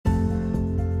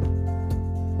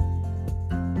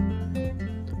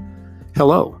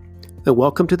Hello, and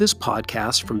welcome to this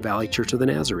podcast from Valley Church of the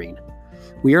Nazarene.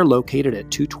 We are located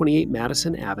at 228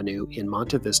 Madison Avenue in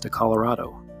Monte Vista,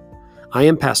 Colorado. I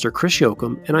am Pastor Chris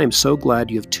Yoakum, and I am so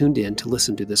glad you have tuned in to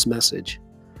listen to this message.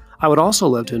 I would also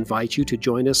love to invite you to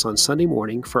join us on Sunday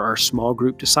morning for our small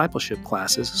group discipleship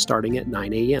classes starting at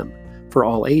 9 a.m. for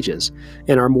all ages,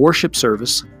 and our worship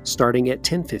service starting at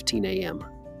 10:15 a.m.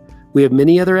 We have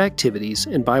many other activities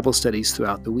and Bible studies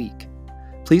throughout the week.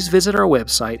 Please visit our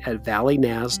website at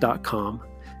valleynaz.com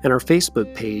and our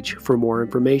Facebook page for more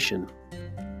information.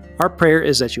 Our prayer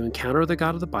is that you encounter the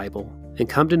God of the Bible and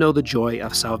come to know the joy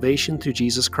of salvation through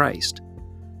Jesus Christ,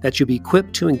 that you be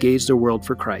equipped to engage the world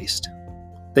for Christ.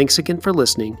 Thanks again for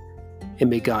listening, and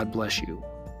may God bless you.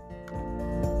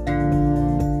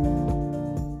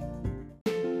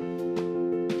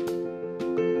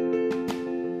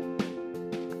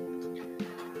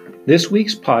 This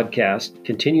week's podcast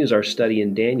continues our study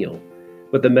in Daniel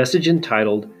with a message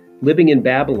entitled Living in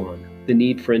Babylon, the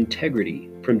Need for Integrity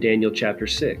from Daniel chapter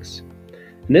 6.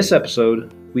 In this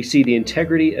episode, we see the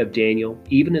integrity of Daniel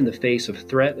even in the face of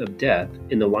threat of death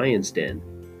in the lion's den.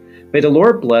 May the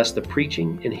Lord bless the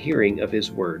preaching and hearing of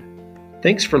His word.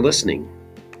 Thanks for listening.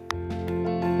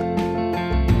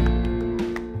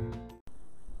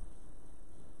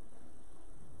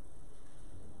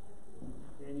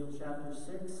 Daniel chapter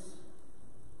 6,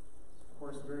 of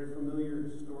course, a very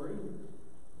familiar story.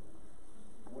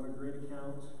 What a great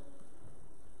account.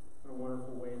 What a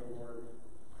wonderful way the Lord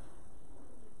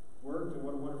worked, and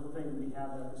what a wonderful thing that we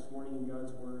have that this morning in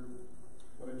God's Word.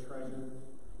 What a treasure.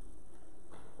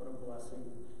 What a blessing.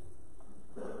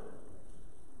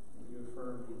 You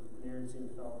affirm the inerrancy and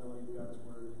infallibility of God's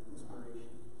Word,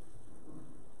 inspiration.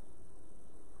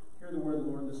 Hear the word of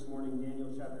the Lord this morning,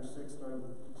 Daniel chapter 6,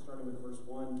 starting with verse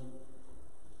 1.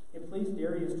 It pleased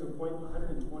Darius to appoint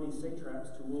 120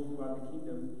 satraps to rule throughout the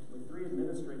kingdom, with 3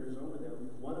 administrators over them,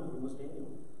 one of whom was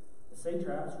Daniel. The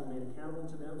satraps were made accountable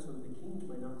to them so that the king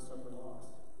might not suffer loss.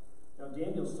 Now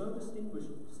Daniel so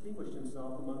distinguished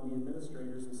himself among the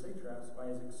administrators and satraps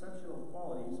by his exceptional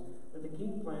qualities that the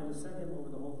king planned to set him over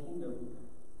the whole kingdom.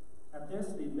 At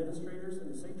this, the administrators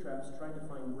and the satraps tried to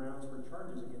find grounds for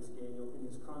charges against Daniel in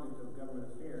his conduct of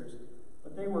government affairs,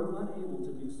 but they were unable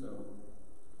to do so.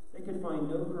 They could find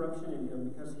no corruption in him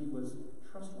because he was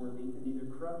trustworthy and neither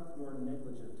corrupt nor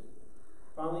negligent.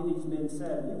 Finally, these men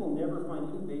said, "We will never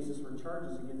find any basis for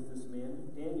charges against this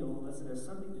man, Daniel, unless it has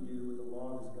something to do with the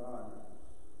law of his God."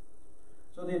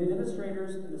 So the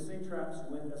administrators and the satraps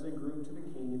went as a group to the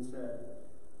king and said,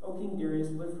 "O King Darius,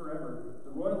 live forever.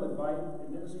 The royal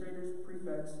administrators,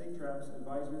 prefects, satraps,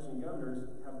 advisors, and governors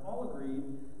have all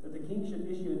agreed that the king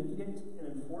should issue an edict and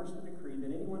enforce the decree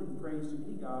that anyone who prays to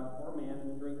any god or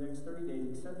man during the next 30 days,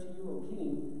 except to you, O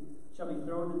king, shall be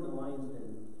thrown into the lion's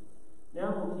den.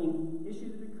 Now, O king,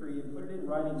 issue the decree and put it in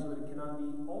writing so that it cannot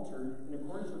be altered in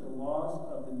accordance with the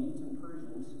laws of the Medes and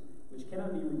Persians, which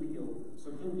cannot be repealed."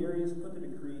 So King Darius put the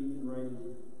decree in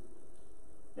writing.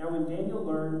 Now when Daniel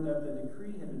learned that the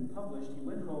decree had been published, he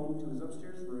went home to his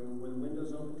upstairs room where the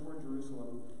windows opened toward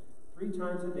Jerusalem. 3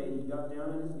 times a day he got down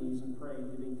on his knees and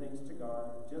prayed, giving thanks to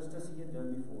God, just as he had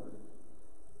done before.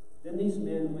 Then these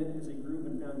men went as a group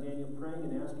and found Daniel praying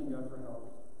and asking God for help.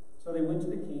 So they went to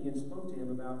the king and spoke to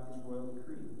him about his royal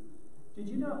decree. "Did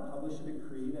you not publish a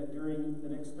decree that during the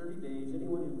next 30 days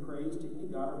anyone who prays to any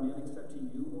god or man except to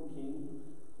you, O king,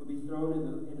 would be thrown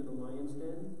into the lion's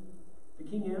den?" The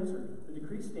king answered, "The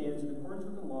decree stands in accordance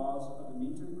with the laws of the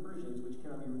Medes and Persians, which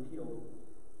cannot be repealed."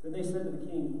 Then they said to the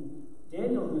king,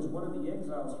 "Daniel, who is one of the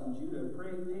exiles from Judah,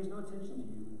 pays no attention to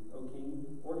you, O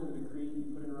king, or to the decree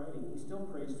you put in writing. He still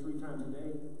prays 3 times a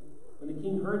day." When the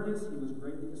king heard this, he was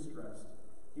greatly distressed.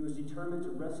 He was determined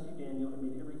to rescue Daniel and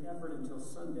made every effort until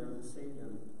sundown to save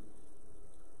him.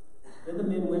 Then the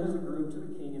men went as a group to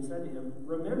the king and said to him,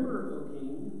 "Remember, O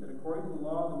king, that according to the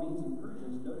law of the Medes and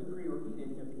Persians, no decree or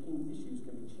edict that the king issues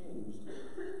can be changed."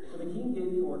 So the king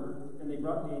gave the order, and they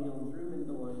brought Daniel and threw him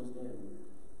into the lion's den.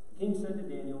 The king said to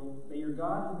Daniel, "May your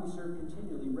God, whom you serve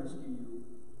continually, rescue you."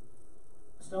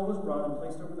 A stone was brought and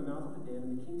placed over the mouth of the den,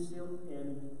 and the king sealed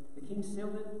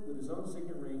it with his own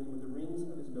signet ring with the rings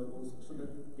of his nobles, so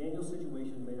that Daniel's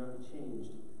situation may not be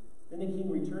changed. Then the king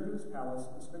returned to his palace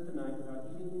and spent the night without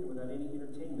eating and without any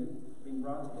entertainment being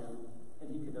brought to him, and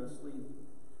he could not sleep.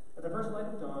 At the first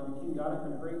light of dawn, the king got up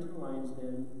and hurried to the lion's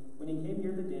den. When he came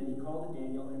near the den, he called to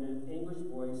Daniel in an anguished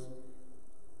voice,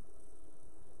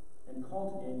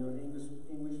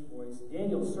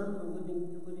 "Daniel, servant of the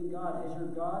living God, has your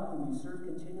God, whom you serve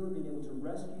continually, been able to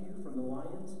rescue you from the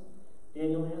lions?"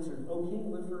 Daniel answered, "O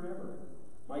king, live forever.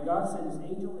 My God sent his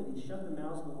angel, and he shut the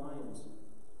mouths of the lions."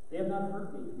 They have not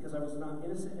hurt me, because I was not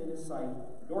innocent in his sight,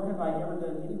 nor have I ever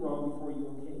done any wrong before you,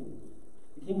 O king.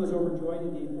 The king was overjoyed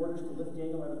and gave orders to lift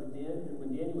Daniel out of the den, and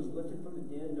when Daniel was lifted from the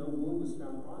den, no wound was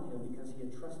found on him, because he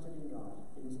had trusted in God,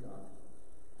 in his God.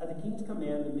 At the king's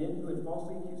command, the men who had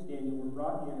falsely accused Daniel were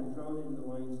brought in and thrown into the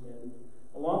lion's den,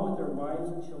 along with their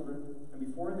wives and children, and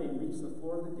before they reached the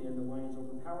floor of the den, the lions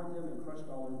overpowered them and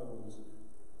crushed all their bones.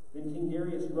 Then King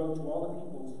Darius wrote to all the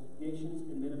peoples, nations,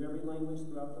 and men of every language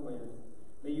throughout the land,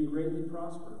 "May you greatly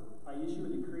prosper. I issue a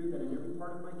decree that in every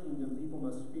part of my kingdom people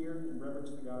must fear and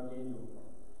reverence the God of Daniel.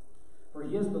 For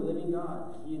he is the living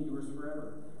God, and he endures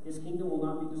forever. His kingdom will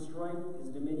not be destroyed, his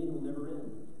dominion will never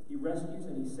end. He rescues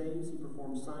and he saves, he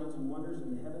performs signs and wonders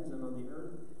in the heavens and on the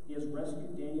earth. He has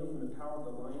rescued Daniel from the power of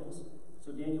the lions."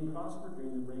 So Daniel prospered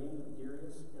during the reign of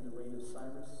Darius and the reign of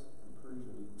Cyrus and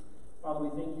Persia. Father,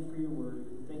 we thank you for your word.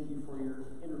 We thank you for your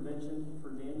intervention for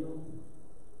Daniel.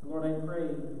 And Lord, I pray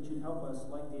that you'd help us,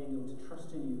 like Daniel, to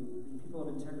trust in you, be people of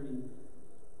integrity.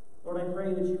 Lord, I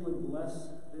pray that you would bless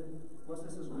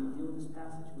us as we deal with this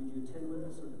passage. Would you attend with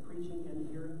us with the preaching and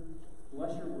the hearing?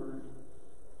 Bless your word.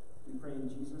 We pray in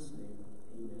Jesus' name.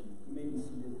 Amen. You may be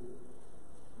seated.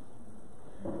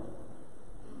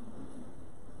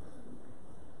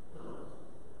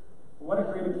 What a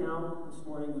great account this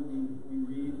morning we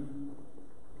read.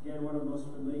 Again, one of the most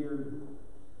familiar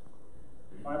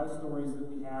Bible stories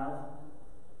that we have.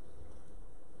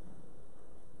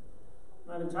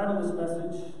 I've entitled this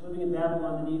message, Living in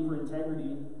Babylon, the Need for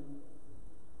Integrity.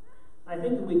 I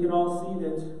think that we can all see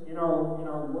that in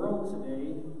our world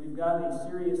today, we've got a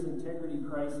serious integrity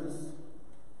crisis.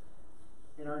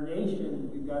 In our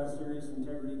nation, we've got a serious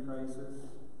integrity crisis.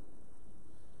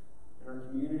 In our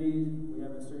communities, we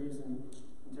have a serious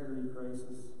integrity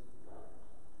crisis.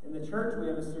 In the church, we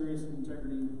have a serious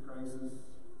integrity crisis.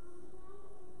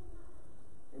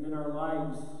 And in our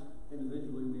lives,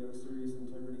 individually, we have a serious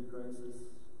integrity crisis.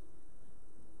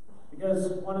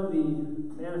 Because one of the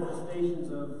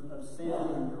manifestations of sin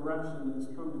and corruption that has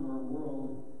come to our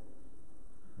world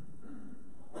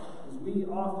is we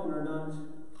often are not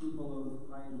people of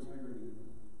high integrity.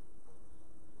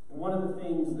 And one of the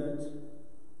things that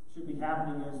should be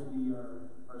happening as we are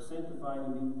sanctified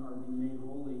and are being made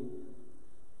holy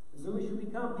is that we should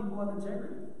become people of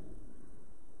integrity.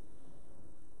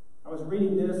 I was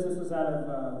reading this was out of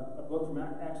a book from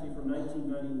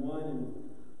 1991, and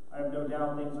I have no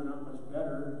doubt things are not much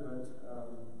better, but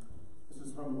this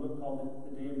is from a book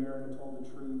called The Day America Told the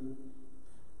Truth.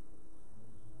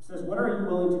 It says, "What are you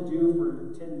willing to do for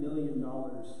 $10 million?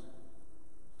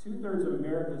 Two-thirds of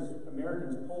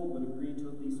Americans polled would agree to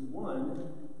at least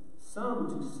one, some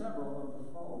to several of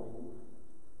the following.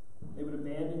 They would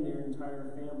abandon their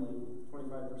entire family,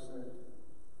 25%.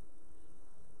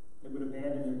 They would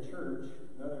abandon their church,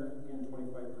 another, again,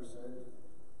 25%.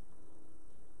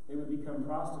 They would become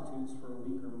prostitutes for a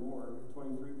week or more,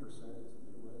 23%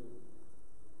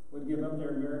 would give up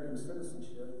their American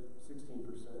citizenship,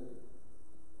 16%.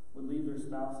 Would leave their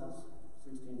spouses,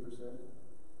 16%.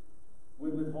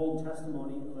 Would withhold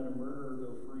testimony and let a murderer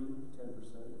go free,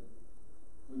 10%.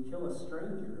 Would kill a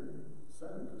stranger,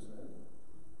 7%.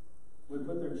 Would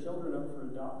put their children up for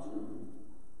adoption,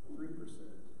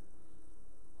 3%.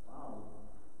 Wow.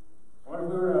 What if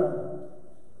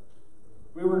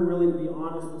we were really to be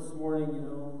honest this morning,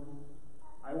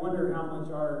 I wonder how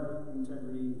much our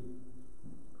integrity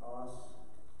costs.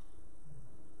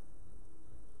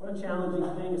 What a challenging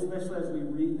thing, especially as we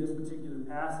read this particular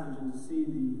passage and to see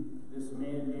this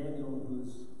man Daniel,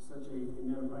 who's such a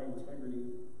man of high integrity.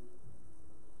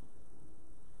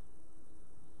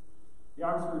 The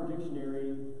Oxford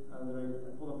Dictionary that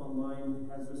I pulled up online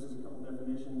has this as a couple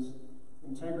definitions.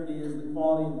 Integrity is the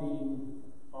quality of being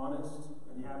honest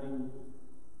and having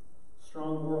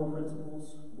strong moral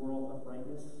principles, moral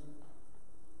uprightness.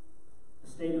 A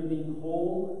state of being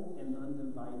whole and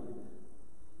undivided.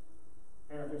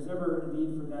 And if there's ever a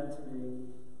need for that today.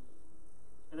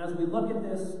 And as we look at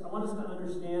this, I want us to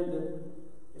understand that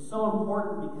it's so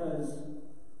important because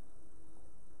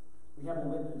we have a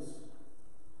witness.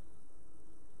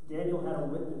 Daniel had a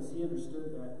witness. He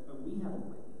understood that. But we have a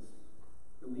witness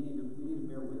that we need to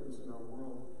bear witness in our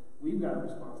world. We've got a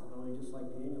responsibility just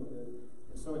like Daniel did.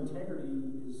 And so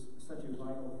integrity is such a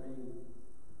vital thing.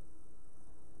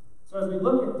 So as we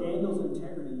look at Daniel's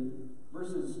integrity,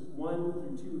 verses 1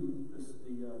 through 2,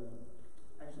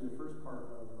 actually the first part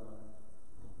of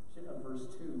verse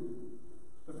 2,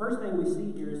 the first thing we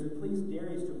see here is it pleased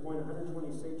Darius to appoint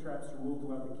 120 satraps to rule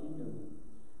throughout the kingdom,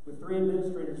 with 3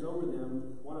 administrators over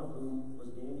them, one of whom was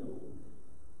Daniel.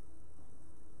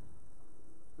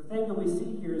 The thing that we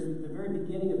see here is that the very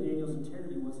beginning of Daniel's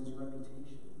integrity was his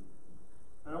reputation.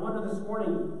 And I want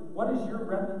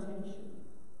reputation?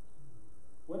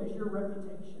 What is your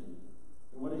reputation?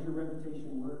 And what is your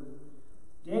reputation worth?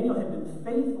 Daniel had been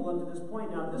faithful up to this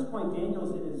point. Now, at this point,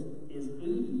 Daniel's in his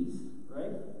 80s,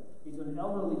 right? He's an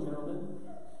elderly gentleman.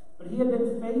 But he had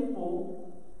been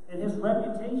faithful, and his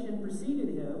reputation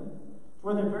preceded him,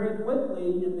 where that very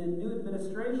quickly, in the new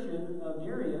administration of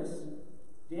Darius,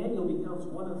 Daniel becomes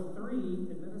one of 3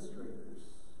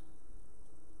 administrators.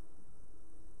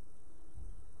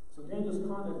 So Daniel's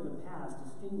conduct in the past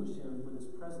distinguished him for this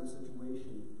present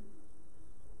situation.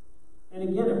 And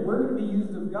again, if we're going to be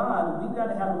used of God, we've got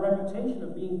to have a reputation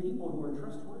of being people who are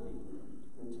trustworthy,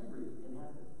 integrity, and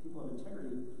have people of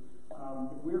integrity.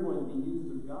 If we're going to be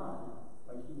used of God,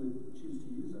 like He would choose to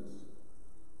use us.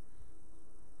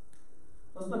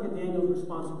 Let's look at Daniel's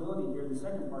responsibility here, the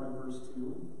second part of verse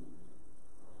 2.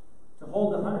 To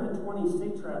hold the 120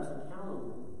 satraps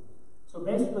accountable. So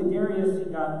basically, Darius,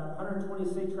 he got 120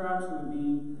 satraps who would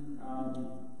be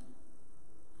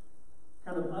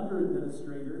kind of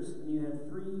under-administrators, and you had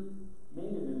 3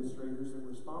 main administrators that were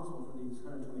responsible for these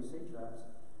 120 satraps.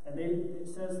 And it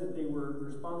says that they were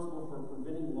responsible for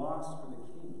preventing loss for the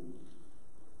king.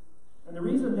 And the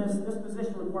reason this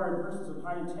position required persons of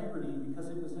high integrity, because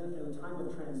it was in a time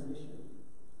of transition.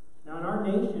 Now, in our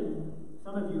nation,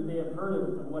 some of you may have heard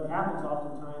of what happens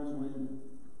oftentimes when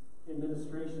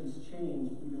administrations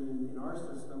change, even in our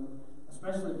system,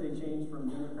 especially if they change from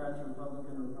Democrat to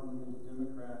Republican or Republican to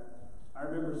Democrat. I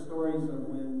remember stories of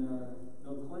when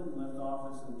Bill Clinton left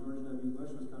office and George W. Bush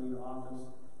was coming to office.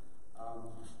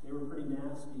 They were pretty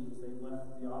nasty as they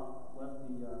left the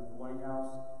White House,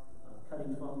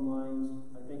 cutting phone lines.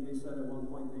 I think they said at one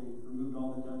point they removed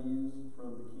all the W's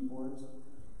from the keyboards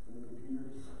and the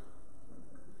computers.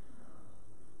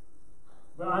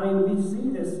 But I mean, we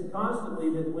see this constantly,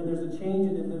 that when there's a change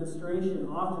in administration,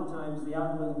 oftentimes the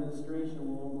outgoing administration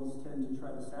will almost tend to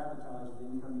try to sabotage the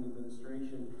incoming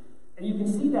administration. And you can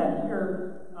see that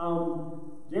here.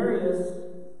 Darius,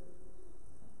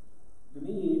 the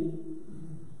Mede,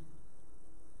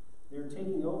 they're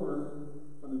taking over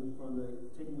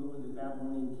taking over the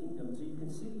Babylonian kingdom. So you can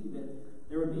see that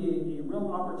there would be a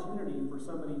real opportunity for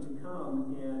somebody to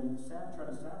come and try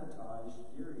to sabotage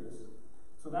Darius.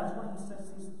 So that's why he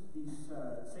sets these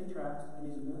satraps and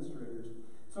these administrators.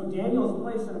 So Daniel is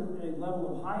placed at a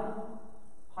level of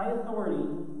high authority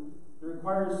that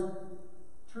requires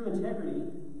true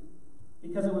integrity,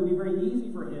 because it would be very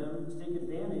easy for him to take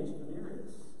advantage of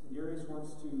Darius. And Darius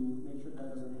wants to make sure that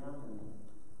doesn't happen.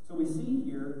 So we see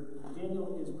here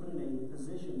Daniel is put in a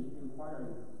position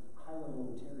requiring high level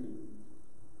of integrity.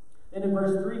 Then in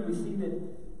verse 3 we see that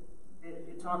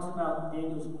it talks about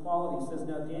Daniel's quality. It says,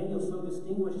 now Daniel so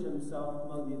distinguished himself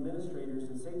among the administrators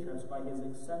and satraps by his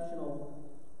exceptional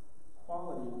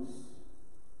qualities.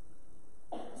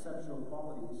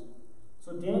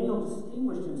 So Daniel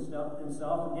distinguished himself.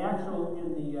 Natural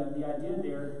in the idea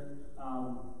there,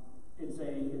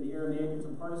 in the Aramaic, it's a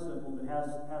participle that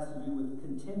has to do with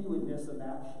continuedness of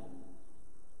action.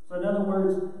 So in other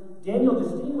words, Daniel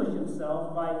distinguished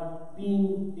himself by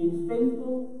being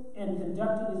faithful and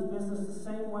conducting his business the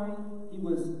same way. He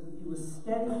was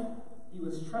steady, he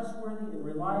was trustworthy and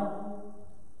reliable.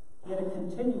 He had a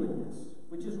continuedness,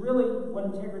 which is really what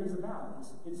integrity is about.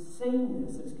 It's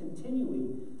sameness, it's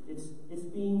continuing, it's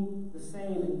being the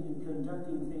same and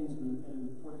conducting things in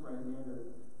a forthright manner.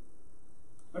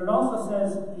 But it also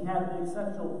says he had an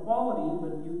exceptional quality,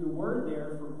 but the word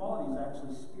there for quality is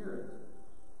actually spirit.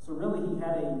 So really he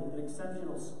had an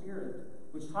exceptional spirit,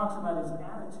 which talks about his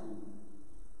attitude.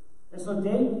 And so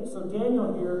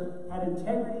Daniel here had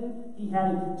integrity, he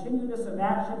had a continuous of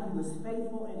action, he was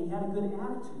faithful, and he had a good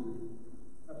attitude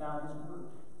about his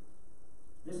work.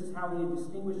 This is how he had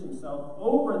distinguished himself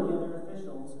over the other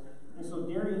officials, and so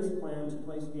Darius planned to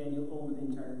place Daniel over the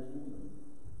entire kingdom.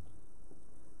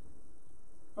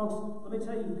 Folks, let me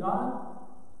tell you,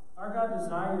 our God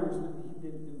desires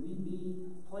that we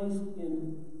be placed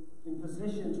in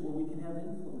positions where we can have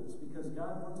influence, because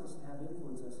God wants us to have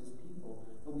influence as His people.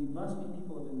 But we must be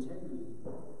people of integrity.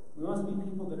 We must be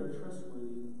people that are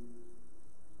trustworthy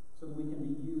so that we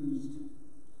can be used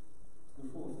to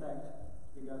the full effect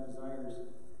that God desires.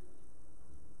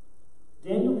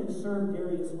 Daniel could serve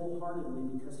Darius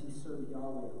wholeheartedly because he served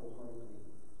Yahweh wholeheartedly.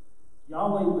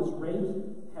 Yahweh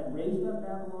had raised up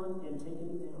Babylon and taken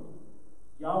it down.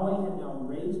 Yahweh had now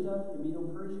raised up the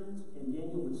Medo-Persians, and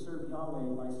Daniel would serve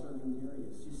Yahweh by serving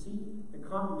Darius. You see the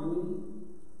continuity?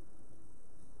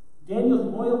 Daniel's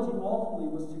loyalty ultimately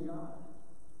was to God.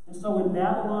 And so when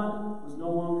Babylon was no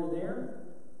longer there,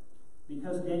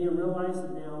 because Daniel realized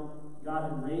that now God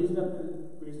had raised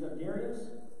up Darius,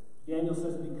 Daniel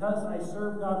says, because I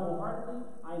serve God wholeheartedly,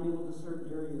 I am able to serve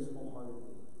Darius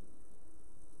wholeheartedly.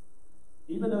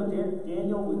 Even though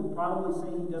Daniel would probably say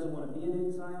he doesn't want to be in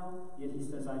exile, yet he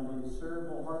says, I'm going to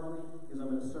serve wholeheartedly because I'm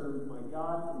going to serve my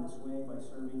God in this way by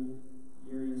serving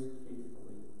Darius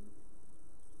faithfully.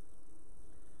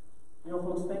 You know,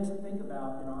 folks, think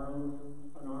about in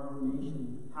our own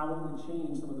nation how it would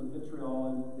change some of the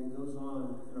vitriol that goes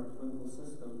on in our political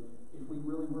system if we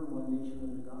really were one nation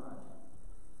under God.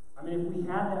 I mean, if we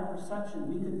had that perception,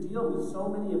 we could deal with so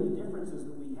many of the differences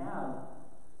that we have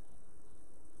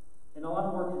in a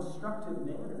lot more constructive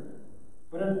manner.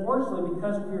 But unfortunately,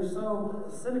 because we are so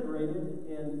disintegrated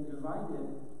and divided,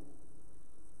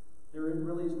 there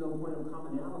really is no point of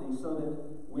commonality, so that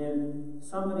when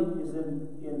somebody is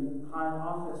in high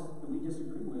office that we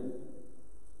disagree with,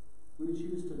 we would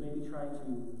choose to maybe try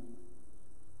to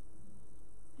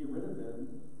get rid of them.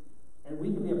 And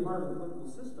we can be a part of the political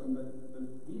system, but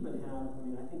we even have, I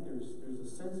mean, I think there's a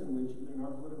sense in which even in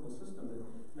our political system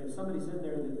that if somebody's in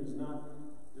there that does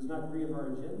not agree with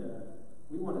our agenda,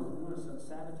 we want to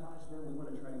sabotage them, we want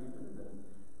to try to get rid of them.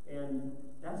 And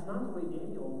that's not the way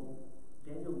Daniel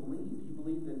believed. He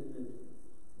believed that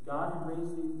God had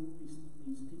raised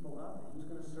these people up, and he was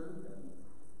going to serve them.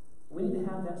 We need to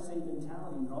have that same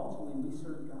mentality that ultimately we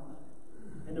serve God.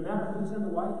 And no matter who's in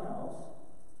the White House,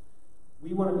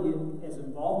 we want to be as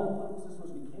involved in the political system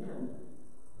as we can,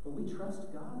 but we trust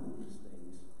God with these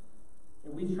things.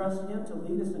 And we trust him to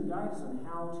lead us and guide us on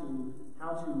how to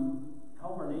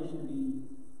help our nation to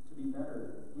be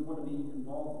better. We want to be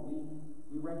involved.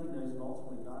 We recognize that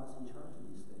ultimately God is in charge of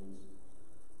these things.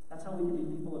 That's how we can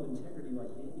be people of integrity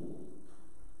like Daniel,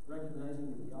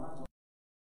 recognizing that God's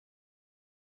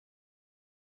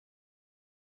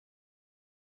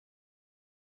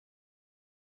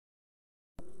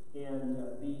and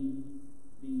be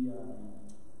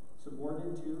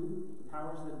subordinate to the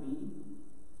powers that be.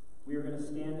 We are going to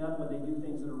stand up when they do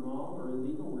things that are wrong or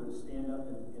illegal. We're going to stand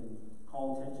up and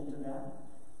call attention to that.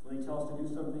 When they tell us to do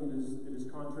something that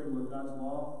is contrary to what God's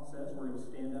law says, we're going to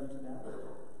stand up to that.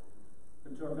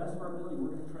 But to our best of our ability,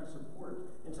 we're going to try to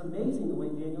support. It's amazing the way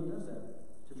Daniel does that,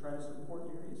 to try to support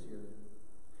Darius here.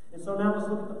 And so now let's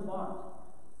look at the plot.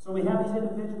 So we have these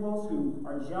individuals who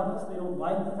are jealous. They don't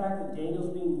like the fact that Daniel's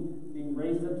being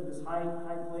raised up to this high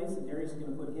place, and Darius is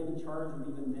going to put him in charge of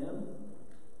even them.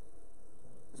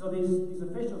 So these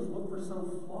officials look for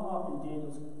some flaw in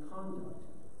Daniel's conduct.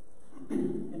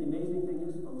 And the amazing thing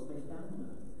is, folks, they found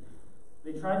none.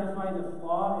 They tried to find a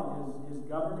flaw in his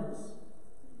governance,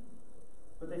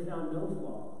 but they found no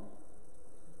flaw.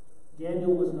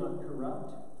 Daniel was not corrupt,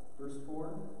 verse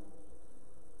 4.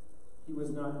 He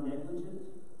was not negligent.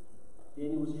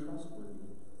 Daniel was trustworthy.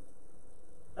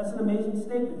 That's an amazing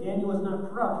statement. Daniel was not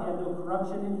corrupt. He had no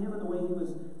corruption in him in the way he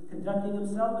was conducting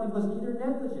himself, but he was neither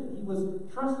negligent. He was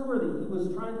trustworthy. He was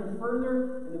trying to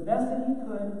further, in the best that he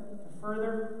could, to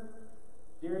further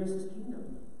Darius'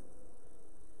 kingdom.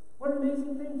 What an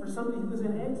amazing thing for somebody who was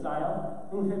in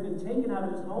exile, who had been taken out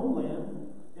of his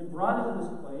homeland and brought into this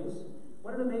place.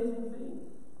 What an amazing thing.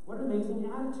 What an amazing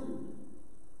attitude.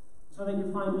 So they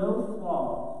could find no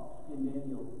flaw in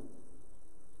Daniel.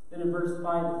 Then in verse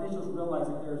 5, officials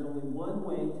realize that there is only one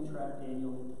way to trap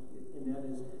Daniel, and that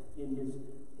is in his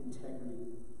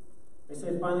integrity. They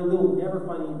said, finally, we will never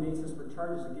find any basis for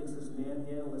charges against this man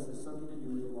again unless it's something to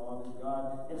do with the law of his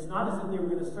God. And it's not as if they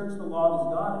were going to search the law of his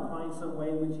God and find some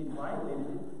way in which he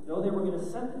violated it. No, they were going to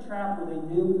set the trap where they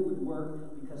knew it would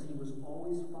work because he was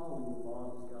always following the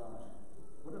law of his God.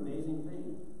 What an amazing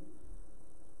thing.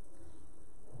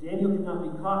 Daniel could not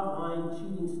be caught lying,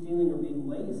 cheating, stealing, or being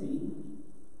lazy.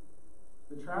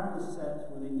 The trap was set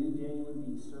where they knew Daniel would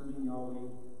be serving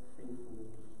Yahweh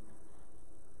faithfully.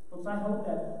 Folks, I hope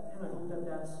that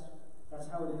that's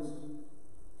how it is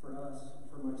for us,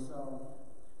 for myself.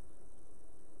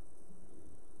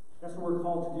 That's what we're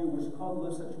called to do. We're called to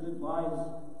live such good lives.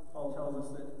 Paul tells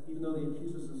us that even though they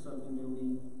accuse us of something,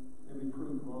 they'll be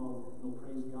proved wrong, and they'll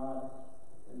praise God,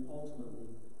 and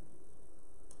ultimately.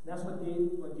 That's what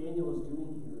Daniel is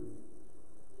doing here.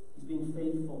 He's being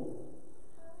faithful.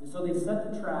 And so they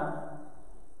set the trap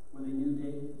where they knew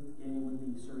Daniel would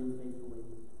be serving faithfully.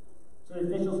 So the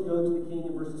officials go to the king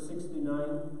in verses 6 through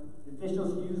 9. The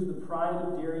officials use the pride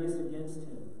of Darius against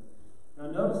him. Now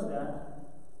notice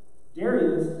that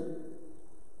Darius,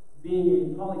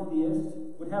 being a polytheist,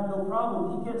 would have no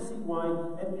problem. He can't see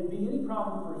why it'd be any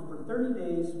problem for 30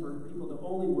 days for people to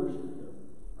only worship him.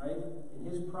 Right? In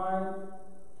his pride,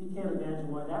 he can't imagine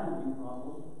why that would be a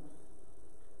problem.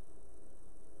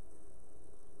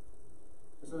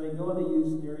 So they go and they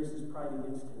use Darius' pride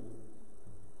against him.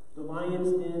 The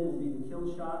lion's den will be the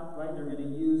kill shot, right? They're going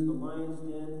to use the lion's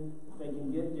den. If they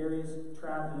can get Darius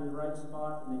trap in the right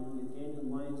spot, and they can get Daniel in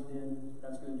the lion's den.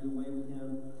 That's going to do away with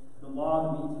him. The law of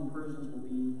the Medes and Persians will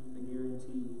be the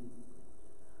guarantee.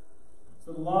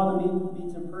 So the law of the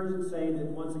Medes and Persians say that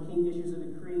once a king issues a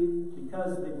decree,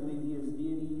 because they believe he is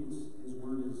deity, his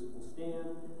word will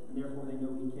stand, and therefore they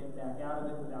know he can't back out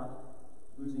of it without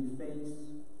losing face.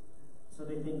 So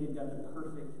they think they've got the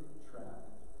perfect trap.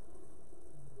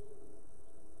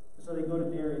 So they go to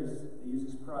Darius. They use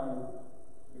his pride.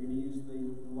 They're going to use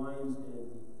the lion's den.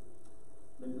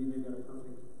 They believe they've got a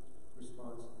perfect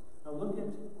response. Now look at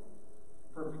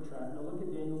perfect trap. Now look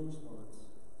at Daniel's response.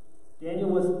 Daniel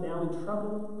was now in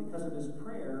trouble because of his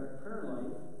prayer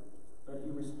life, but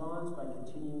he responds by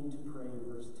continuing to pray in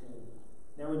verse 10.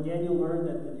 Now when Daniel learned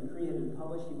that the decree had been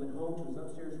published, he went home to his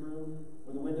upstairs room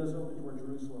where the windows opened toward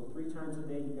Jerusalem. 3 times a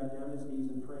day he got down on his knees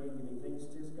and prayed, giving thanks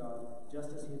to his God,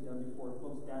 just as he had done before.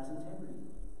 Folks, that's integrity.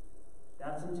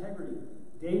 That's integrity.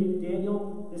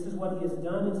 Daniel, this is what he has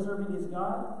done in serving his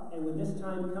God, and when this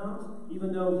time comes,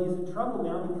 even though he is in trouble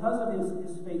now because of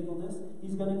his faithfulness,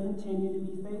 he's going to continue to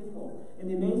be faithful. And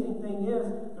the amazing thing is,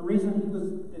 the reason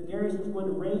that Darius was going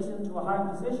to raise him to a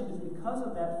high position is because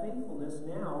of that faithfulness.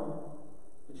 Now,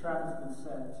 the trap has been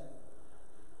set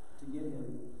to get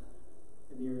him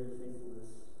in the area of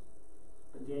faithfulness.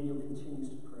 But Daniel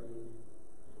continues to pray.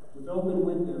 With open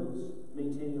windows,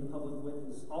 maintaining a public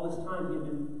witness. All this time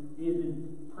he had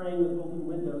been praying with open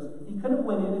windows. He could have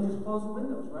went in and just closed the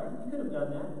windows, right? He could have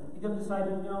done that. He could have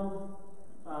decided,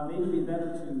 maybe it'd be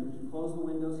better to close the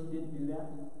windows. He didn't do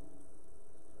that.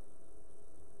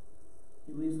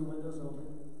 He leaves the windows open.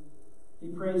 He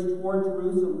prays toward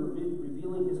Jerusalem,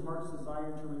 revealing his heart's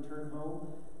desire to return home.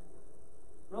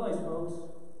 Realize, folks,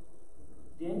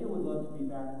 Daniel would love to be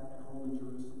back at home in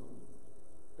Jerusalem.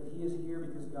 But he is here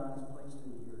because God has placed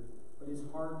him here. But his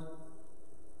heart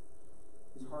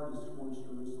is towards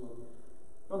Jerusalem.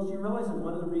 Folks, do you realize that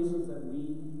one of the reasons that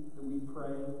we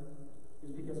pray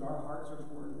is because our hearts are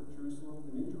toward Jerusalem,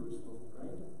 the New Jerusalem,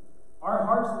 right? Our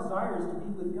heart's desire is to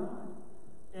be with God.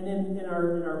 And in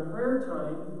our prayer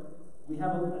time, we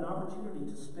have an opportunity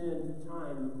to spend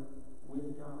time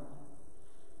with God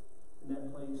in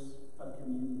that place of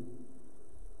communion.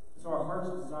 So our heart's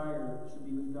desire should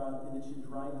be with God, and it should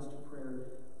drive us to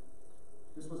prayer.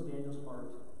 This was Daniel's heart.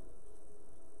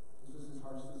 This was his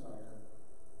heart's desire.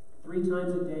 3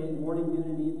 times a day, morning, noon,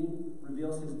 and evening,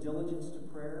 reveals his diligence to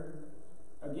prayer.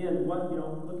 Again, look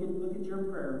at your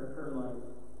prayer life.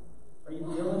 Are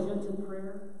you diligent in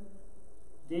prayer?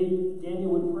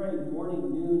 Daniel would pray morning,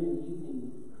 noon, and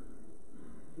evening.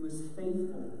 He was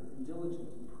faithful and diligent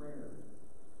in prayer.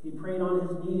 He prayed on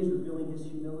his knees, revealing his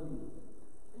humility.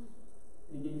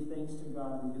 And he gave thanks to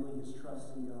God, revealing his trust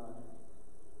in God.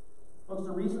 Folks,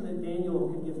 the reason that Daniel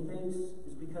can give thanks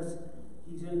is because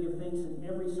he's going to give thanks in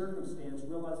every circumstance,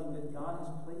 realizing that God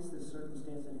has placed this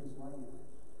circumstance in his life.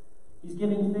 He's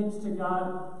giving thanks to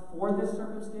God for this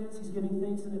circumstance. He's giving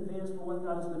thanks in advance for what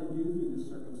God is going to do through this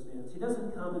circumstance. He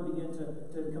doesn't come and begin to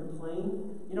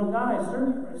complain. God, I've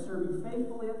served you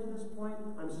faithfully up to this point.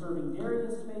 I'm serving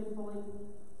Darius faithfully.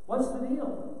 What's the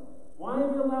deal? Why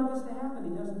have you allowed this to happen?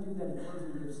 He doesn't do that. He comes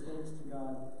and gives thanks to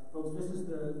God. Folks, this is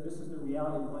the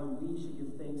reality of why we should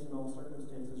give thanks in all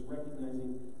circumstances,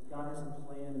 recognizing God has a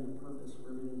plan and a purpose for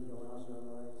everything he allows in our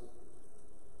lives.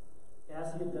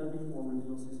 As he had done before,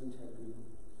 reveals his integrity.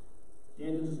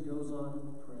 Daniel just goes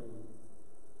on praying.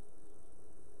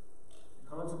 The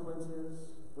consequences,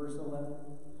 verse 11,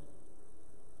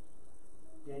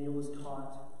 Daniel was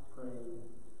taught praying.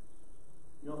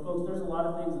 Folks, there's a lot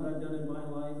of things that I've done in my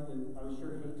life that I would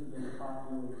sure hate to have been taught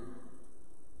early.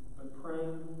 But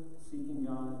praying, seeking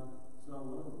God, is not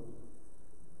one of them.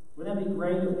 Wouldn't that be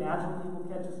great if that's what people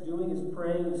catch us doing, is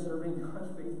praying and serving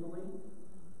God faithfully?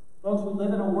 Folks, we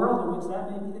live in a world in which that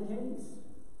may be the case.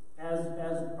 As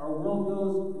our world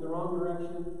goes in the wrong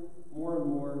direction, more and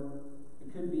more,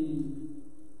 it could be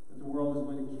that the world is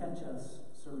going to catch us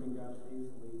serving God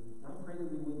faithfully. And I pray that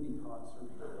we would be caught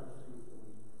serving God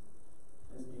faithfully,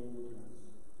 as Daniel does.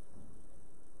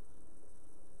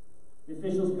 The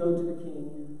officials go to the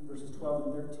king, verses 12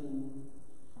 and 13.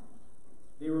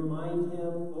 They remind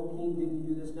him, "O king, didn't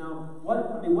you do this?" Now,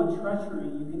 what treachery?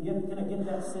 You can get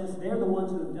that sense. They're the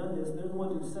ones who have done this. They're the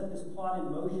ones who set this plot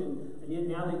in motion. And yet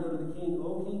now they go to the king.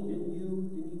 "O king, didn't you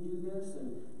do this?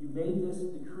 And you made this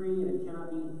decree, and it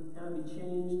cannot be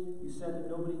changed. You said that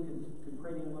nobody could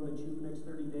pray to anyone but you for the next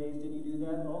 30 days. Did you do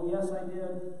that?" "Oh, yes, I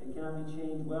did. It cannot be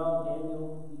changed." "Well,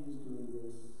 Daniel, he is doing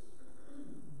this."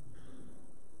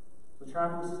 The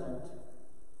trap was set.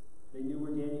 They knew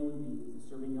where Daniel would be,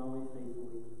 serving Yahweh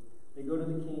faithfully. They go to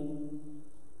the king.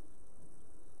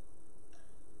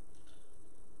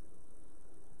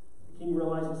 king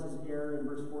realizes his error in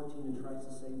verse 14 and tries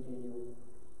to save Daniel.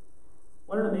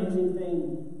 What an amazing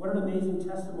thing, what an amazing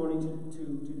testimony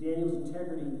to Daniel's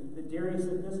integrity, that Darius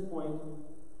at this point,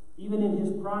 even in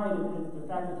his pride and the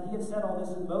fact that he had set all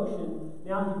this in motion,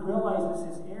 now he realizes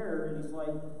his error, and he's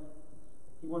like,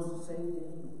 he wants to save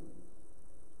Daniel.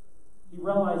 He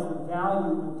realized the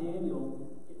value of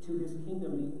Daniel to his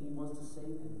kingdom, and he wants to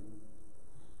save him.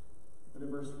 But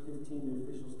in verse 15, the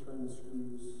officials turn the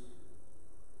screws.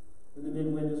 Then the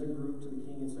men went as a group to the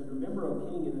king and said, "Remember, O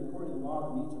king, and according to the law of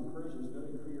the Medes and Persians, no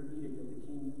decree or edict that the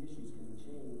king issues can be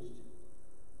changed."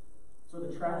 So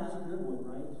the trap is a good one,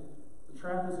 right? The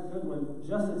trap is a good one.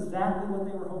 Just exactly what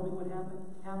they were hoping would happen.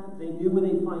 They knew when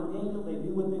they'd find Daniel. They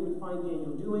knew what they would find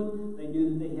Daniel doing. They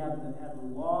knew that they had the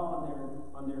law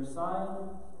on their side.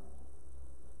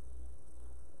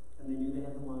 And they knew they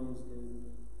had the lions den,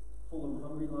 full of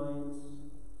hungry lions.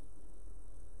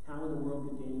 How in the world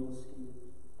could Daniel escape?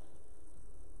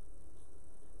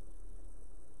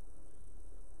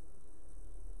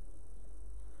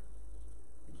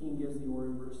 The king gives the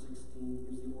order, verse 16,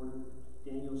 gives the order.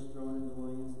 Daniel's thrown in the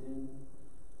lion's den.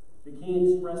 The king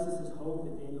expresses his hope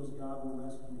that Daniel's God will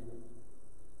rescue him.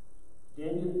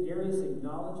 Darius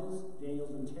acknowledges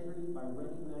Daniel's integrity by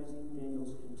recognizing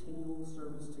Daniel's continual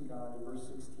service to God in verse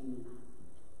 16.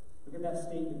 Look at that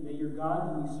statement, "May your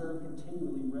God whom you serve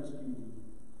continually rescue you."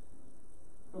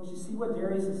 Don't you see what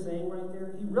Darius is saying right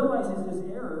there? He realizes his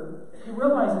error. He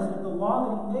realizes that the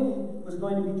law that he made was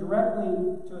going to be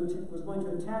was going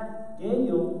to attack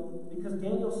Daniel because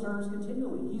Daniel serves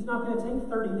continually. He's not going to take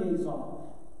 30 days off.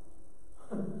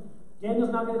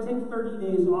 Daniel's not going to take 30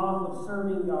 days off of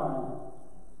serving God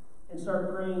and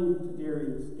start praying to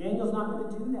Darius. Daniel's not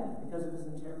going to do that because of his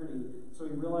integrity. So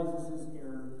he realizes his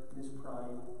error and his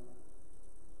pride.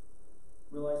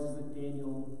 Realizes that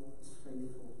Daniel is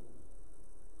faithful.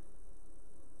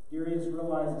 Darius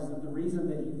realizes that the reason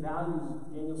that he values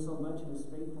Daniel so much in his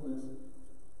faithfulness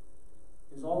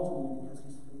is ultimately because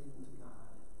he's faithful to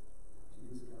God, to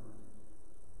his God.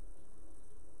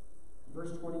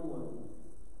 Verse 21.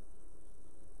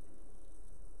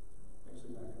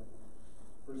 Actually, back up.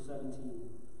 Verse 17.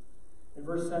 In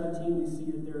verse 17, we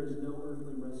see that there is no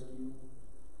earthly rescue.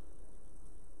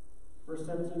 Verse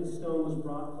 17, a stone was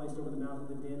brought, placed over the mouth of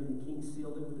the den, and the king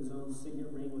sealed it with his own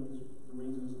signet ring, with the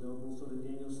rings of his nobles, so that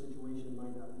Daniel's situation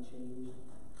might not be changed.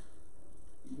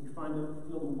 You can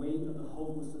feel the weight of the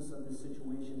hopelessness of this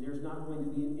situation. There's not going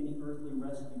to be any earthly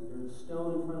rescue. There's a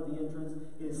stone in front of the entrance.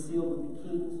 It is sealed with the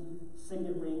king's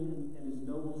signet ring and his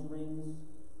nobles' rings.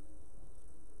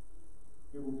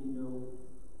 There will be no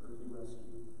earthly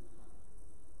rescue.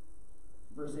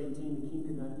 Verse 18, the king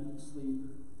could not eat, sleep,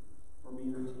 or be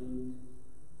entertained.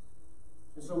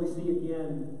 And so we see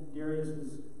again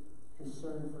Darius'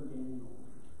 concern for Daniel.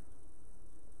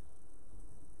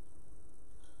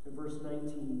 In verse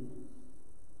 19,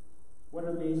 what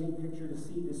an amazing picture to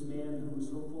see this man who was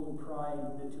so full of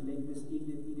pride that to make this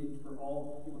edict for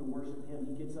all people to worship him.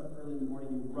 He gets up early in the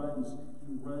morning and runs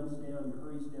down,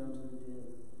 hurries down to the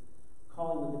den,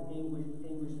 calling with an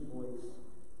anguished voice.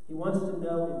 He wants to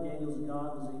know if Daniel's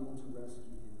God was able to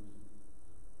rescue him.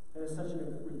 That is such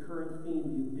a recurrent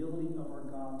theme, the ability of our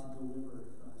God to deliver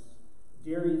us.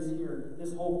 Darius here,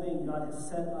 this whole thing God has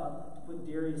set up to put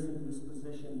Darius into this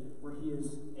position where he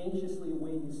is anxiously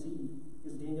waiting to see,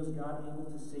 is Daniel's God able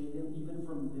to save him even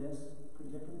from this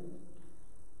predicament?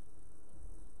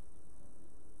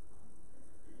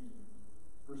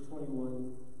 Verse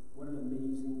 21, what an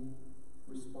amazing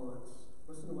response.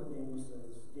 Listen to what Daniel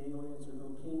says. Daniel answered,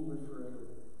 "O king, live forever."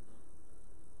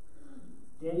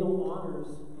 Daniel honors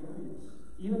Darius.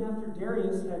 Even after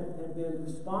Darius had been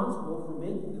responsible for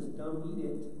making this dumb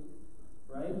edict,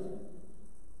 right?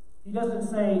 He doesn't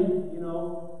say,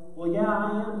 well, yeah,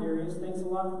 I am Darius. Thanks a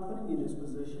lot for putting me in this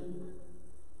position.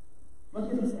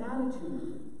 Look at his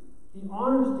attitude. He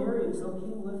honors Darius. O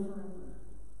king, live forever.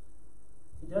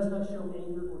 He does not show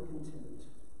anger or contempt.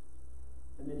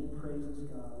 And then he praises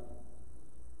God.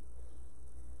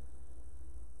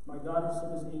 My God has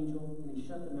sent his angel, and he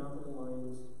shut the mouth of the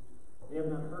lions. They have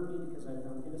not hurt me because I have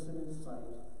found innocent in his sight,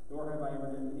 nor have I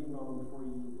ever done any wrong before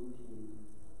you, O king.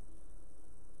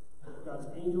 God's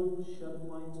angel shut the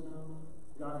lion's mouth.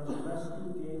 God has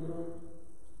rescued Daniel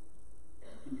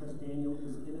because Daniel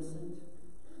is innocent.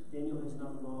 Daniel has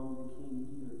not wronged the king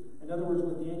either. In other words,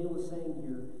 what Daniel is saying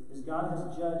here is God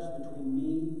has judged between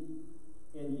me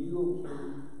and you, O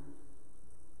king,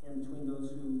 and between those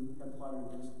who have plotted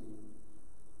against me.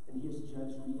 And he has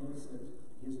judged me innocent.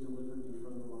 He has delivered me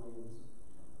from the lions.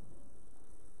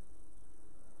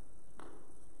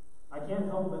 I can't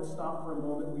help but stop for a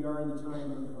moment. We are in the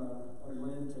time of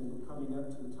Lent and coming up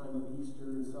to the time of Easter.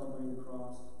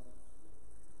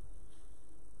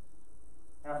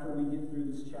 after we get through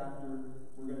this chapter,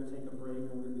 we're going to take a break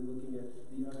and we're going to be looking at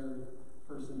the other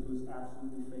person who is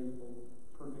absolutely faithful,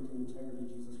 perfect in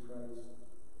integrity, Jesus Christ.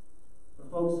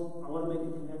 But folks, I want to make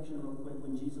a connection real quick.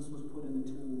 When Jesus was put in the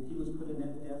tomb, he was put in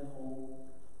that death hole.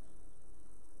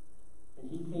 And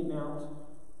he came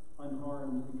out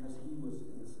unharmed because he was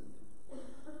innocent.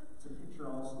 It's a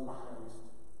picture also of Christ.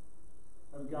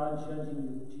 Of God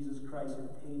judging that Jesus Christ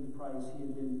had paid the price. He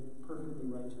had been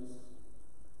perfectly righteous.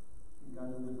 And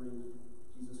God delivering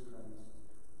Jesus Christ.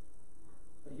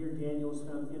 But here Daniel is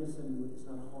found innocent and is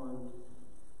not harmed.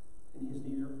 And he has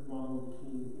neither wronged the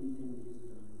king in anything that he has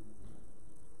done.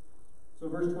 So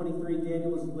verse 23,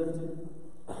 Daniel was lifted.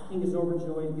 The king is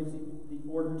overjoyed, gives the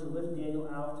order to lift Daniel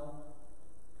out.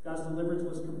 God's deliverance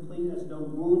was complete as no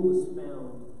wound was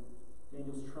found.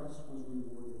 Daniel's trust was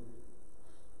rewarded.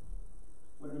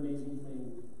 What an amazing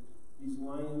thing. These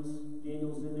lions,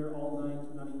 Daniel's in there all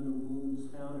night, not even a wound is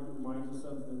found. It reminds us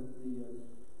of the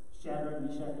Shadrach,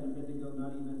 Meshach, and Abednego,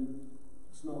 not even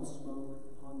a smell of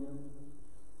smoke upon them.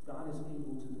 God is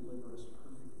able to deliver us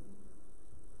perfectly.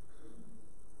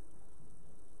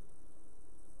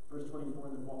 Verse 24,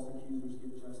 the false accusers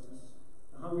get justice.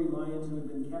 The hungry lions who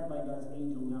had been kept by God's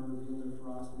angel now reveal their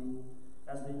ferocity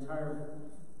as these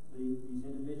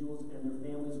individuals and their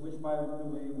families, which, by the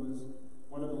way, was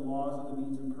one of the laws of the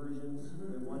Medes and Persians,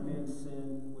 that one man's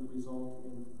sin would result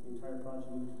in the entire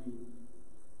progeny to be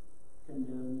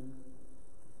condemned.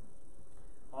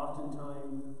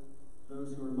 Oftentimes,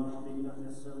 those who are maybe not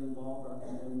necessarily involved are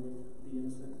condemned with the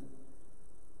innocent.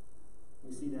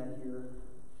 We see that here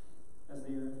as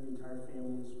the entire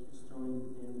family is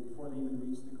thrown in. Before they even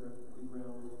reach the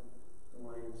ground, the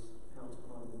lions pounce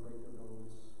upon them and break their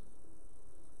bones.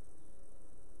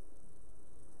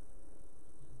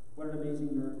 What an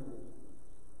amazing miracle.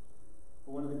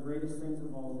 But one of the greatest things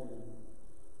of all then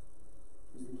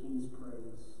is the king's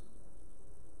praise.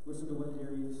 Listen to what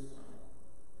Darius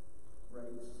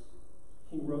writes.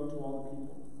 The king wrote to all the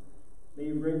people, "May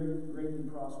you greatly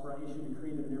prosper. I issue a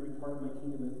decree that in every part of my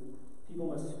kingdom people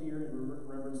must fear and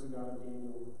reverence the God of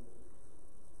Daniel."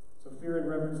 So fear and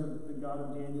reverence of the God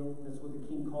of Daniel, that's what the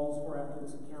king calls for after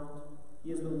this account. He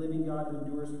is the living God who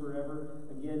endures forever.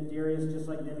 Again, Darius, just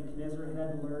like Nebuchadnezzar,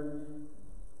 had to learn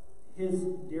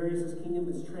Darius' kingdom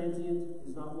is transient,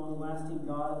 is not long-lasting.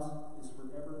 God's is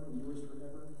forever, endures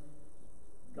forever.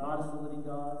 God is the living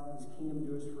God. His kingdom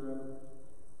endures forever.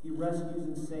 He rescues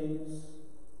and saves.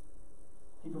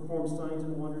 He performs signs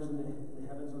and wonders in the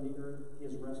heavens and the earth. He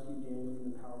has rescued Daniel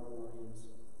from the power of the lions.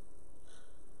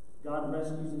 God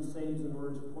rescues and saves in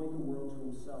order to point the world to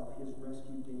himself. He has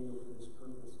rescued Daniel for this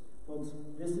purpose. Folks,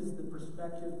 this is the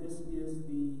perspective, this is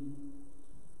the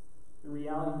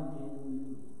reality that Daniel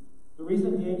knew. The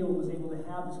reason Daniel was able to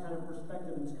have this kind of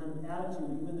perspective and this kind of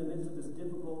attitude, even in the midst of this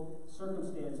difficult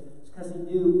circumstance, is because he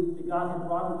knew that God had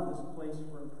brought him to this place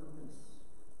for a purpose.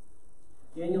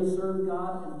 Daniel served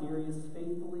God and Darius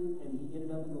faithfully, and he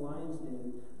ended up in the lion's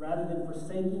den. Rather than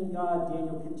forsaking God,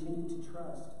 Daniel continued to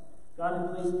trust. God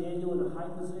had placed Daniel in a high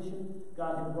position.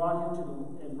 God had brought him to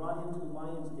the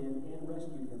lion's den and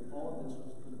rescued him. All of this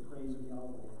was for the praise of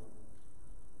Yahweh.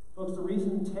 Folks, the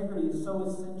reason integrity is so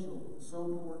essential, so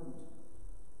important,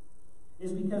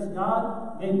 is because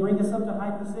God may bring us up to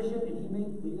high position and he may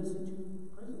lead us into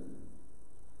prison.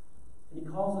 And he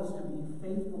calls us to be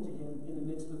faithful to him in the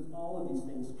midst of all of these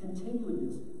things.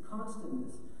 Continuous,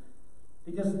 constantness.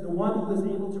 Because the one who is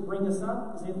able to bring us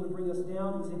up is able to bring us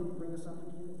down, he's able to bring us up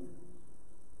again.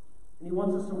 And he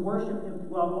wants us to worship him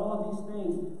throughout all of these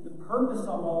things. The purpose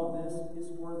of all of this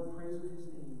is for the praise of his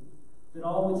name. That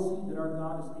all would see that our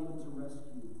God is able to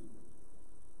rescue.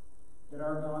 That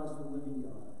our God is the living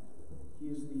God.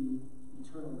 He is the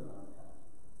eternal God.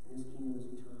 And his kingdom is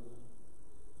eternal.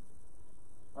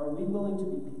 Are we willing to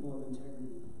be people of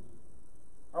integrity?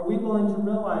 Are we willing to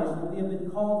realize that we have been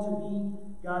called to be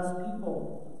God's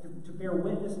people, to bear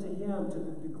witness to him, to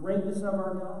the greatness of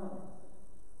our God?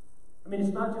 I mean,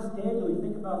 it's not just Daniel. You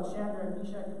think about Shadrach,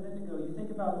 Meshach, and Abednego. You think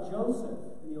about Joseph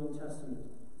in the Old Testament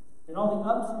and all the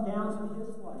ups and downs of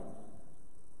his life.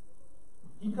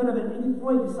 He could have at any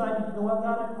point decided, you know what,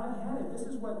 God, I've had it. This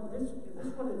is what it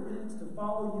means to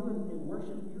follow you and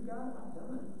worship you, God. I'm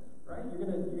done. Right? You're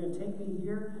gonna take me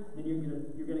here, and you're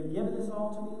gonna give this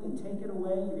all to me and take it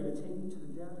away. You're gonna take me to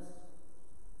the depths.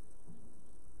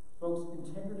 Folks,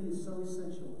 integrity is so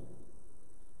essential.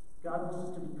 God wants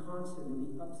us to be constant in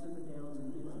the ups and the downs and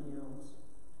the ins and the outs.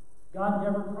 God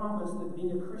never promised that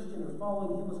being a Christian or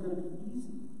following him was going to be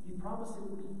easy. He promised it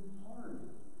would be hard.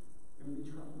 There would be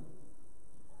trouble.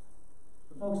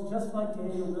 But folks, just like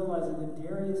Daniel realizing that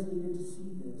Darius needed to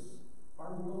see this,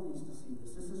 Our world needs to see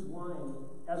this. This is why,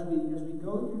 as we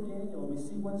go through Daniel, we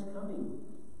see what's coming.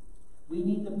 We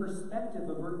need the perspective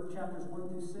of chapters 1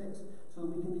 through 6 so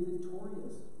that we can be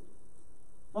victorious.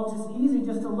 Folks, it's easy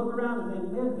just to look around and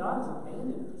think, man, God has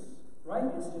abandoned us, right?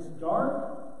 It's just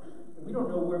dark, and we don't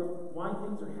know why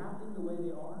things are happening the way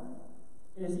they are.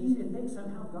 And it's easy to think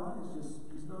somehow God is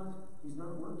he's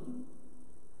not working.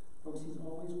 Folks, he's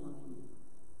always working.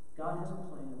 God has a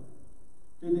plan.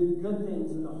 Through the good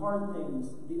things and the hard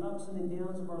things, the ups and the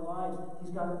downs of our lives,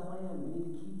 he's got a plan. We need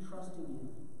to keep trusting him.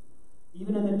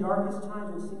 Even in the darkest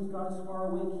times when it seems God is far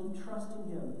away, keep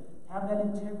trusting him. Have that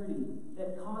integrity,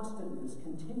 that constantness,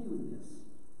 continuousness,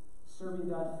 serving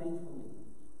God faithfully.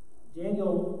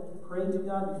 Daniel prayed to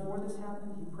God before this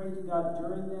happened. He prayed to God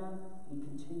during that. He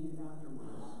continued afterwards.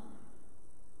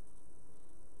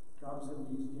 God was able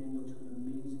to use Daniel to an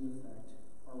amazing effect.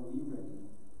 Are we ready?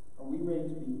 Are we ready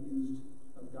to be used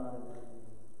of God in that way?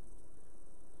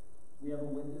 We have a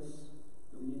witness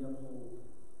that we need to uphold.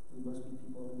 We must be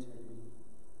people of integrity.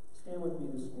 Stand with me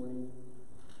this morning.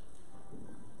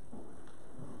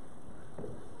 I'm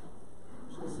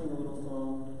just going to sing a little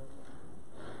song.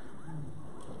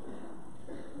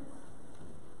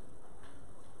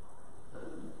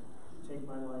 Take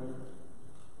my life.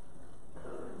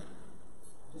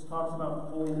 Just talks about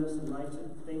holiness and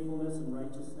faithfulness and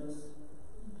righteousness.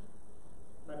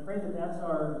 And I pray that that's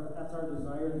our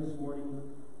desire this morning.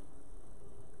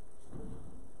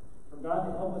 For God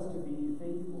to help us to be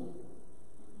faithful.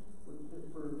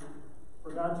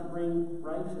 For God to bring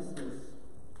righteousness.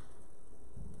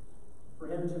 For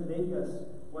him to make us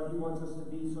what he wants us to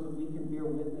be so that we can bear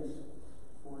witness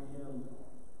for him.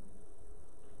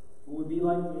 Will we be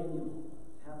like Daniel?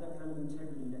 Have that kind of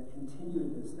integrity, that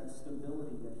continuedness, that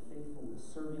stability, that faithfulness,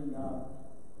 serving God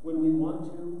when we want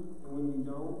to and when we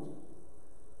don't.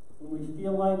 When we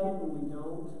feel like it, when we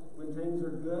don't. When things are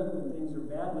good, when things are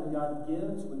bad. When God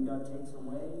gives, when God takes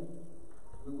away.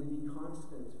 Will we be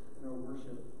constant in our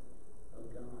worship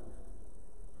of God?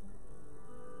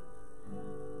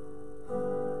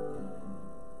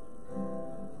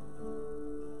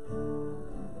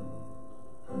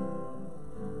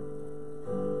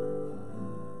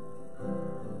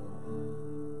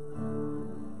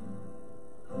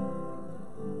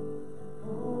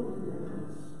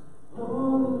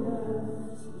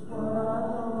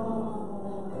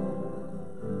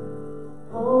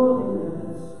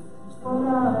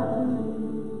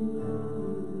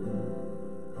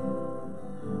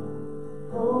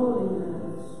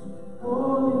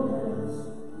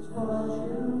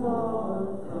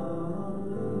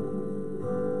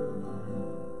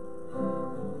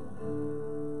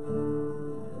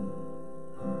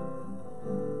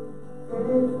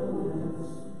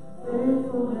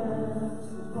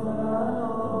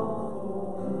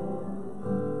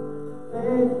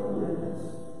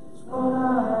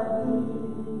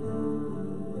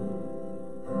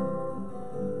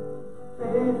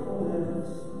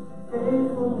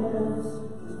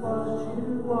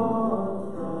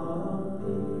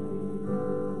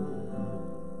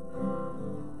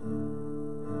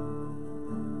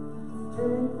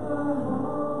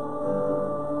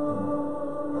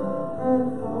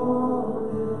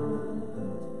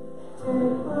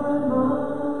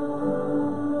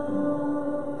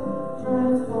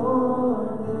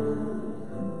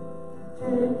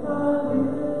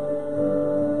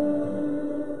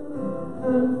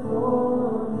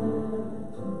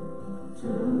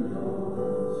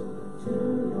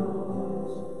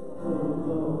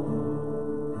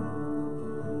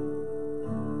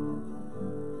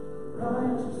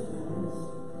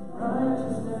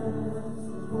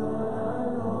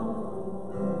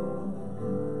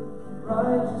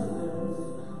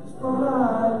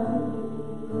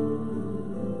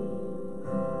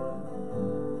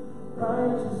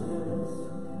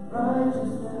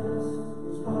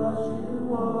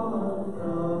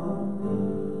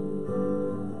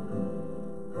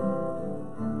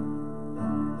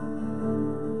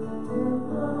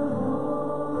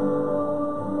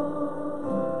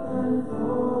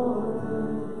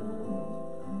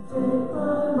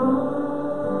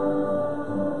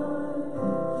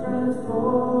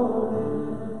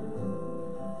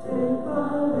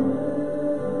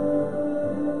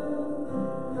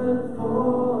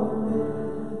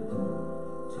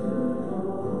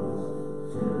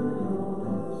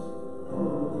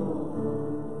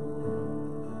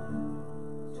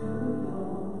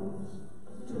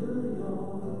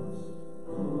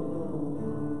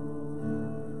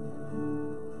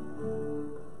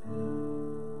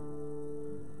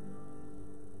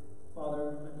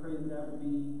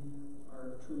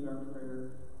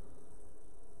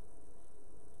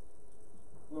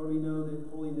 Lord, we know that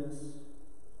holiness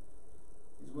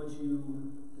is what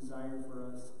you desire for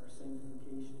us, our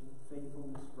sanctification,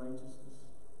 faithfulness, righteousness.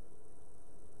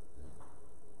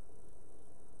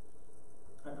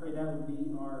 I pray that would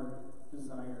be our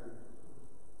desire.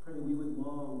 I pray that we would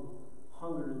long,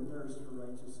 hunger, and thirst for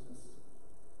righteousness.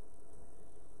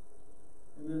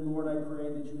 And then, Lord, I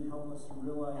pray that you would help us to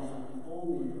realize that the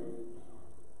only way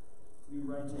to be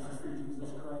righteous is through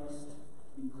Jesus Christ,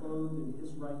 to be clothed in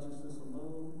his righteousness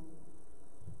alone,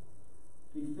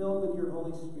 to be filled with your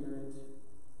Holy Spirit,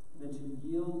 and then to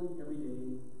yield every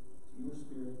day to your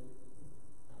Spirit,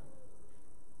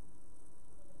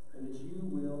 and that you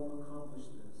will accomplish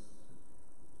this.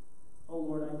 Oh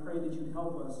Lord, I pray that you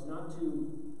help us not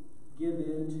to give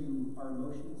in to our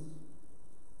emotions,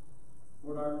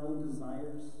 Lord, our own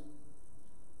desires,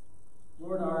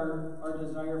 Lord, our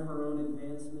desire for our own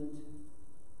advancement.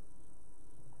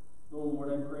 Oh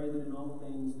Lord, I pray that in all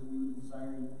things that we would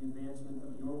desire the advancement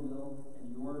of your will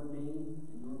and your name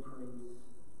and your praise.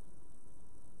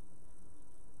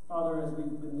 Father, as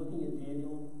we've been looking at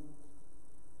Daniel,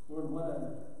 Lord, what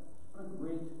a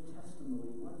great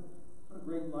testimony, what a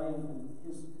great life, and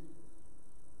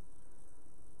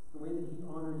the way that he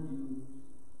honored you,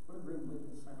 what a great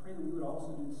witness. I pray that we would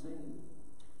also do the same.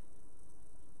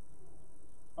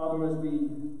 Father, as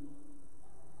we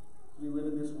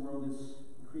live in this world that's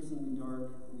increasingly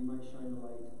dark, that we might shine the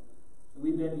light. And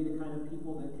we may be the kind of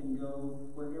people that can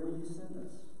go wherever you send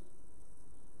us.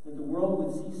 That the world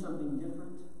would see something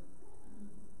different,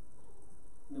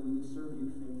 and that we would serve you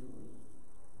faithfully.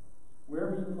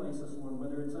 Wherever you place us, Lord,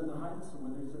 whether it's in the heights or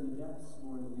whether it's in the depths,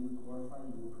 Lord, that we would glorify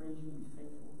you, praise you, be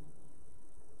faithful.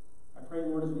 I pray,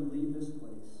 Lord, as we leave this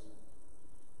place,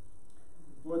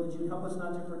 Lord, that you help us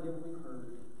not to forget what we've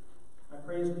heard. I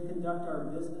pray as we conduct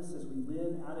our business, as we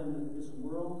live out in this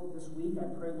world this week,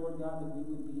 I pray, Lord God, that we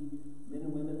would be men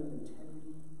and women of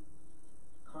integrity,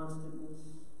 constantness,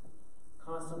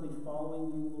 constantly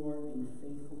following you, Lord, being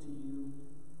faithful to you.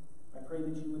 I pray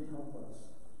that you would help us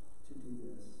to do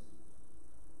this.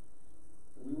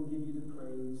 And we will give you the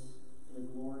praise and the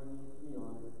glory and the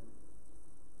honor.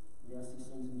 We ask these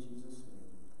things in Jesus' name.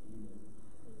 Amen.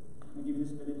 We give you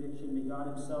this benediction. May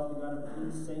God himself, the God of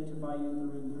peace, sanctify you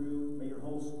through and through. May your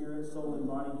whole spirit, soul, and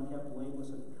body be kept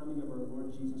blameless at the coming of our Lord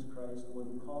Jesus Christ. The one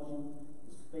who calls you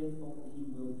is faithful, and he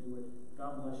will do it.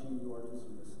 God bless you. You are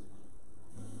dismissed.